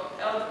building your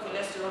healthy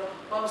cholesterol.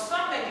 But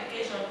some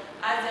medication,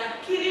 as they're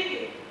killing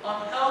the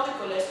unhealthy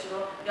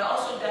cholesterol, they're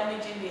also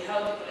damaging the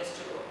healthy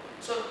cholesterol.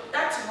 So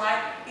that's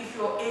why if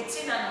you're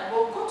 18 and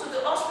above, go to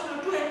the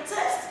hospital, do a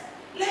test.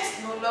 Let's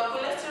know your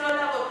cholesterol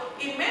level.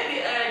 It may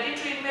be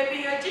hereditary, it may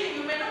be your gene.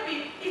 You may not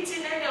be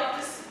eating any of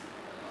this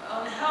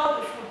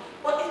unhealthy food,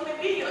 but it may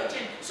be your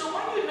gene. So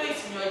when you know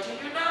it's in your gene,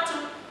 you know how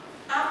to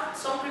have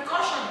some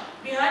precaution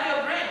behind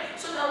your brain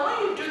so that when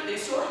you do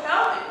this, you're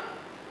healthy.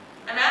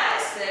 And I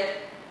said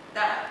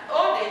that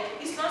old age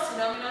is not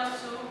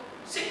synonymous to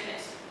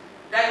sickness.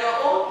 That you're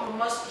old, you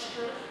must.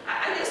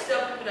 I just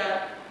tell people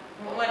that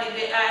when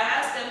I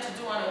ask them to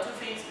do one or two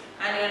things,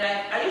 and they're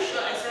like, "Are you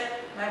sure?" I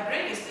said, "My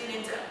brain is still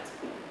intact.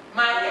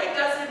 My head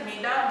doesn't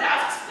mean I'm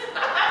daft."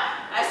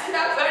 I still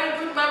have very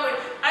good memory,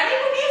 and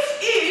even if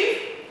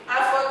I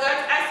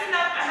forgot, I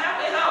have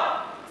a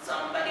help.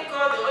 Somebody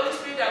called the Holy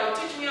Spirit that will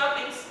teach me all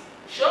things,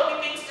 show me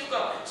things to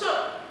come.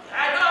 So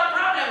I don't have a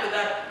problem with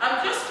that.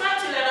 I'm just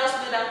trying to let us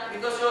know that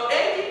because you're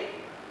 80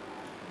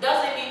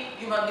 doesn't mean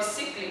you must be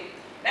sickly.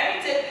 Let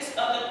me take this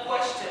other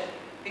question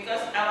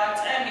because our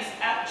time is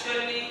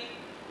actually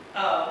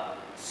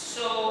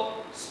so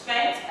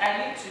spent. I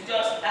need to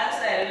just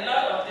answer a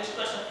lot of this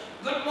question.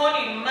 Good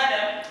morning,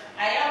 madam.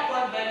 I am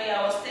pot belly.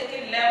 I was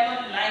taking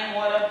lemon lime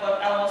water,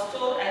 but I was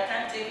told I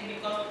can't take it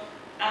because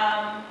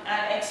I'm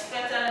an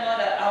expectant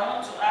mother. I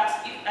want to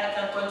ask if I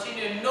can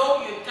continue.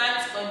 No, you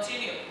can't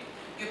continue.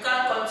 You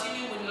can't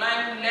continue with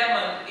lime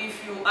lemon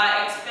if you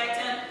are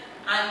expectant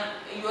and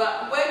you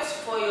are wait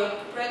for your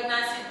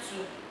pregnancy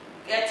to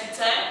get to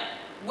time.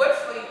 Wait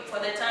for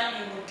the time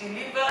you will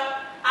deliver.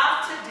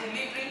 After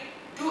delivery,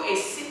 do a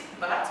sit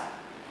bath,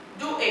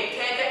 do a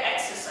Kegel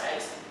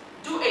exercise,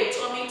 do a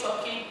tummy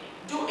tucking,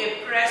 do a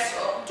press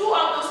up, do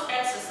all those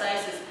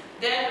exercises.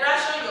 Then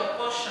ration your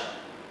portion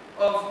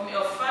of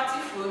your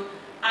fatty food.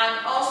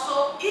 And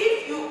also,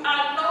 if you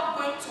are not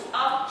going to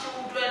have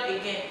children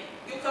again,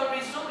 you can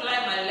resume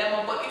lime and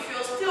lemon. But if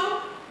you're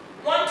still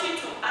wanting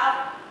to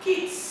have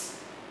kids,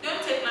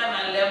 don't take lime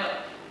and lemon.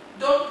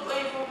 Don't go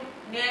even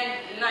near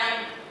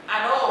lime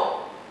at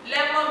all.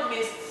 Lemon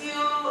may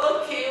still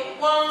okay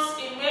once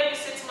in maybe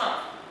 6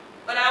 months,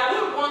 but I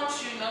would want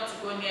you not to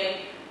go near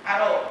it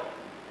at all.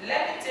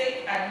 Let me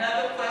take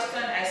another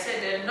question. I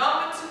said the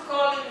number to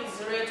call in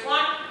is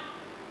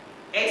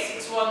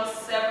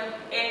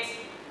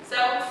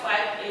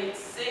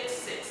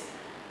 081-861-758-75866.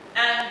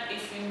 And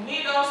if you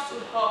need us to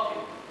help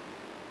you,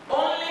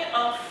 only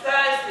on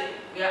Thursday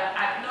we are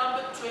at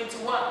number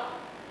 21.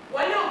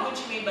 Wale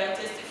Ogunjimi by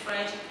Tasty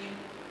Fried Chicken,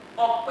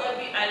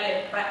 Okwebi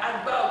Island by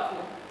Agbaoku,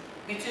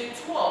 between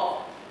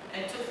 12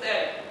 and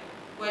 2:30.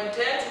 We're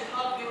there to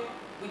help you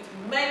with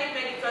many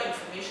medical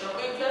information.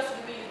 We're just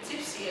giving you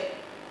tips here.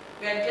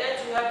 We are there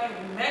to help you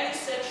with many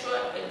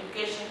sexual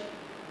education.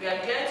 We are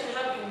there to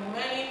help you with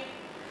many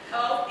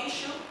health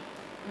issues,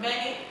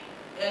 many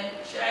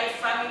child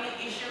family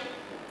issues,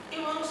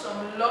 even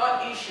some law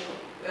issues.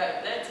 We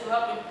are there to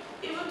help you,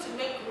 even to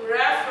make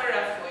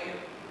referral for you.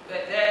 We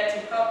are there to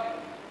help you.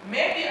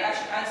 Maybe I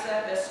should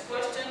answer this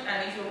question, and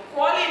if you're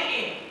calling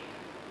in,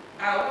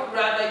 I would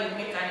rather you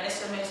make an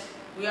SMS.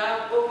 We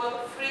have over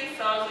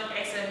 3,000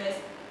 SMS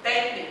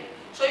pending.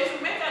 So if you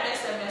make an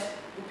SMS,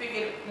 we pick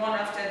it one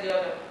after the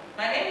other.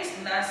 My name is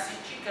Nancy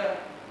Chika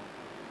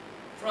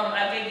from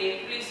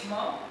Agege. Please,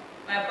 mom,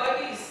 my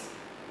body is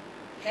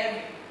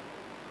heavy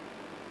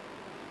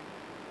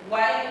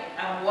while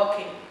I'm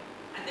walking.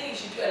 I think you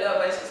should do a lot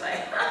of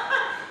exercise.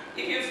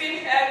 If you feel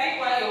heavy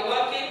while you're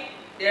walking,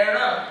 then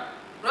run.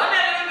 Run a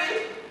little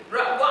bit,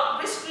 walk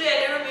briskly a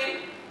little bit,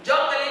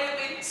 jump a little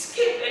bit,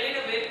 skip a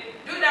little bit.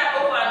 Do that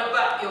over and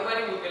over, your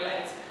body will be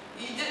light.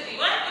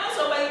 When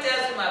somebody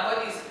tells you my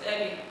body is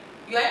heavy,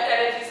 you are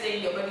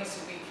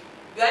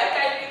You are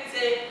entirely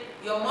say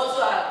your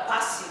muscles are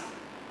passive.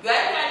 You are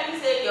entirely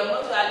say your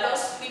muscles are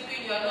just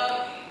sleeping, you're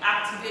not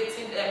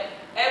activating them.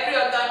 Every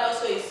organ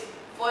also is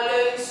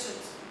following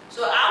suit.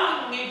 So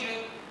I would need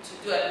you to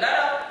do a lot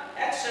of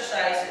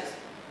exercises.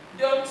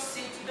 Don't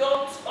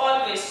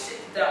always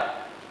sit down.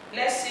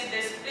 Let's see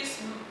this.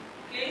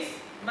 Please,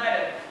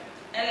 madam,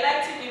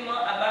 enlighten me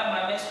more about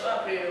my menstrual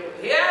period.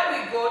 Here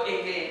we go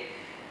again.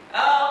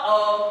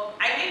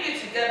 I need you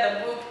to get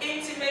the book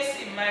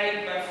Intimacy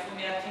Married by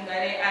Fumi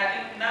Akingade. I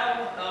think that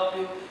will help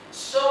you.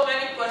 So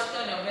many questions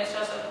on your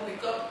menstrual cycle. We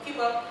keep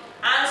up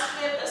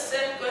answering the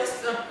same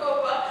question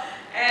over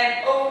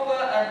and over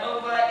and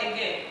over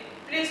again.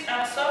 Please,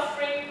 I'm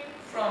suffering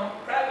from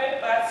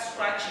private part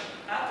scratching.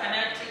 How can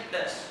I treat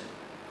this?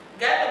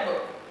 Get the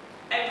book.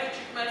 Every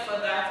treatment for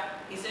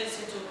that is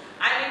institute.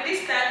 And in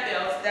this time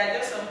belt, there are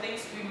just some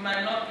things we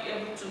might not be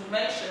able to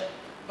mention,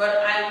 but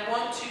I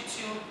want you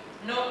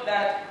to know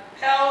that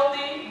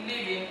healthy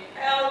living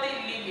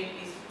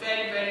is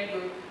very, very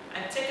good.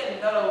 And take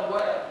a lot of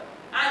water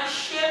and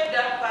shape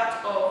that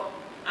part up,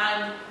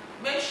 and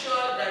make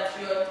sure that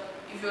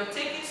if you're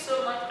taking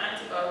so much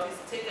antibiotics,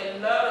 take a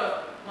lot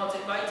of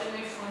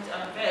multivitamin, fruit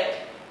and veg,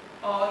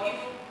 or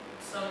even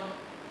some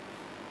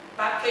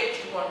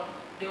packaged one.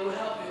 They will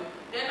help you.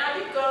 Then have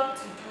you gone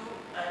to do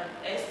an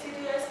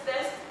STDs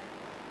test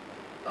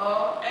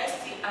or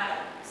STI,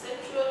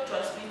 sexual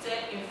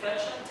transmitted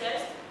infection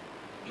test?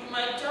 You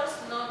might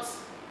just not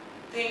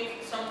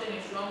think something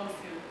is wrong with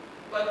you,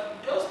 but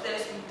those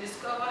tests will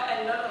discover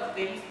a lot of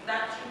things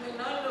that you may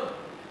not know.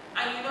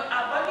 And you know,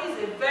 our body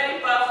is a very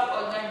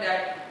powerful organ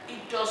that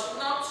it does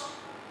not,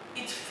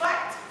 it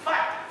fight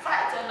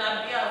on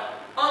our behalf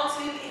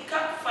until it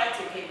can't fight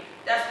again.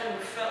 That's when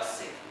we felt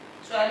sick.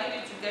 So I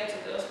need you to get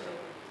to the hospital.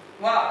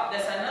 Wow,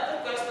 there's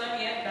another question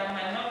here that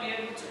might not be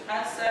able to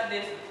answer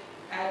this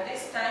at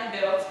this time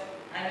belt,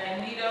 and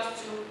I need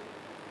us to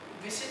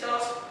visit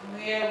us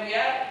where we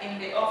are in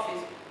the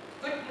office.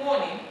 Good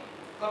morning.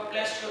 God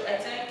bless you. I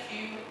thank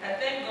you. I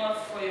thank God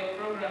for your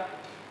program.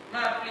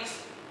 Now,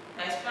 please,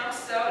 my sperm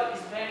cell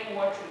is very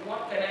watery.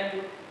 What can I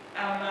do?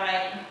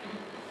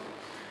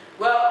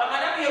 Well, I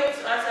might not be able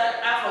to answer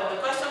half of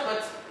the question,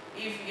 but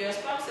if your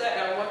sperm cells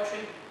are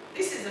watery,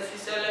 this is the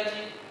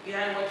physiology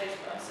behind watery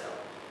sperm cell.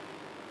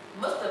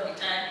 Most of the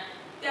time,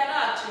 they are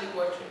not actually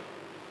watery.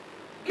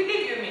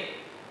 Believe you me.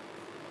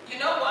 You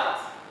know what?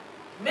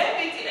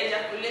 Maybe the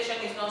ejaculation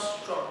is not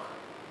strong,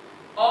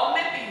 or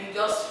maybe you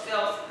just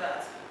felt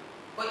that.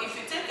 But if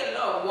you take a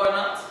lot of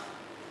walnut,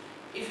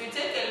 if you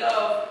take a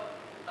lot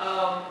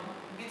of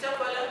bitter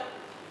kola,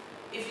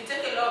 if you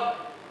take a lot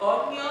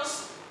of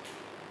onions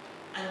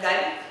and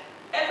garlic,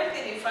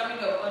 everything in family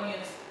of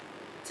onions,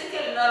 take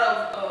a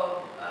lot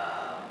of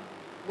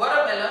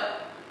watermelon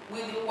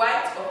with the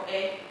white of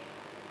egg,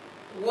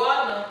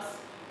 walnuts,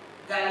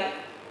 garlic,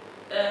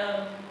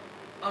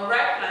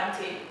 unripe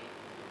plantain,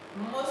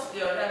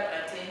 mostly unripe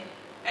plantain,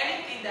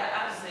 anything that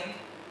has zinc,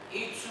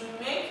 it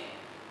will make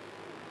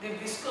the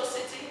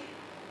viscosity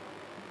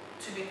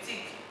to be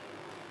thick.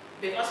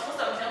 Because most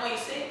of the time when you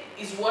say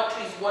it's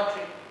watery,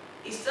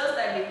 it's just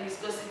that the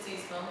viscosity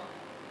is not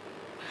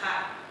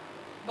high.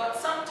 But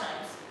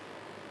sometimes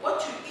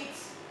what you eat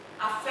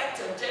affects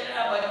your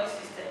general body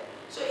system.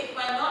 So it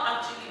might not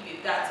actually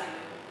be that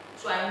alone.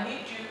 So I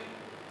need you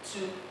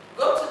to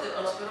go to the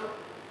hospital,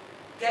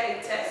 get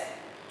a test,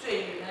 do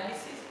a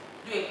urinalysis,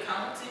 do a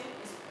counting,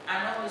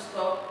 and all this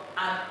stuff,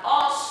 and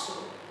also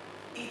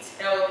eat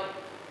healthy.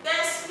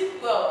 Then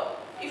sleep well.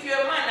 If you're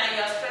a man and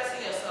you're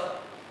stressing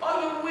yourself, or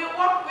you will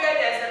walk where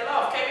there's a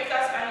lot of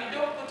chemicals and you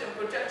don't put a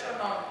protection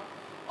on,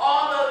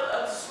 all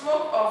the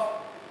smoke of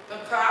the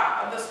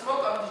car or the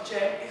smoke of the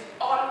gel is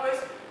always.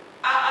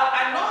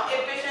 I know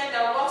a patient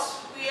that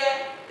walks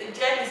where the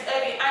gel is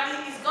heavy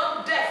and he's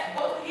gone deaf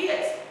both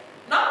ears.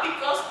 Not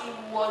because he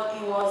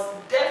was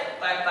deaf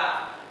by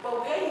birth,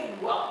 but where he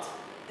walked,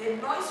 the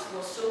noise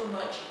was so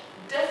much.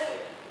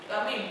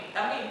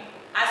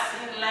 As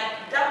in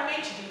like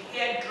damage the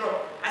eardrum,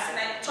 as in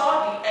I tore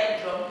the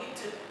eardrum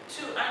into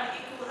two, and he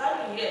could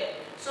hardly hear.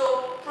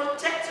 So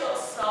protect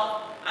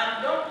yourself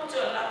and don't put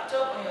your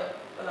laptop on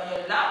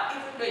your lap,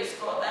 even though it's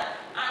called that,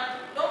 and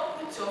don't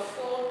put your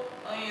phone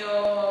on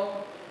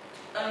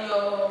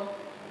your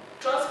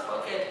trouser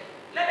pocket.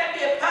 Let it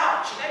be a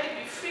pouch, let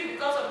it be free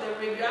because of the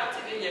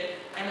radioactive agent.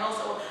 And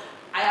also,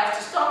 I have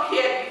to stop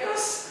here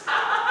because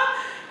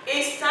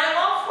it's time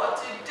off for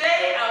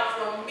today, and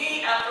from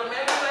me and from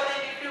everybody.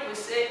 People will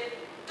say,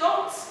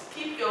 don't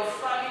keep your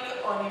family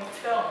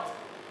uninformed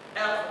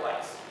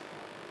health-wise.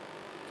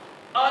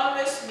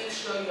 Always make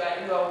sure you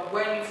are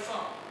well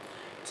informed.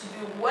 To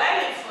be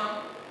well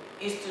informed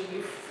is to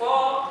be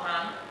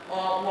forearmed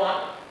or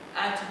one,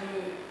 and to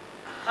be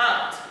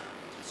harmed.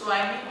 So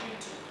I need you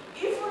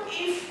to, even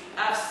if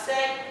I've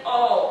said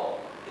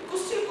all, you could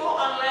still go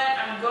online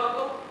and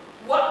Google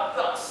what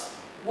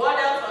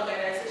health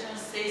organization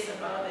says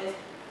about this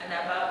and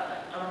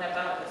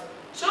about this.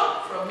 So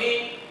from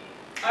me,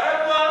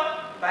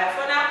 bye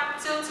for now.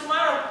 Till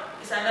tomorrow,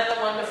 it's another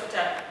wonderful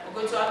time. We're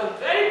going to have a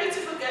very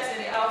beautiful guest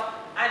in the house,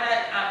 and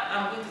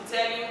I'm going to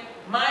tell you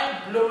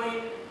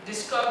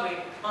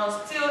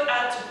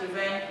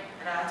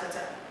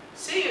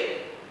See you.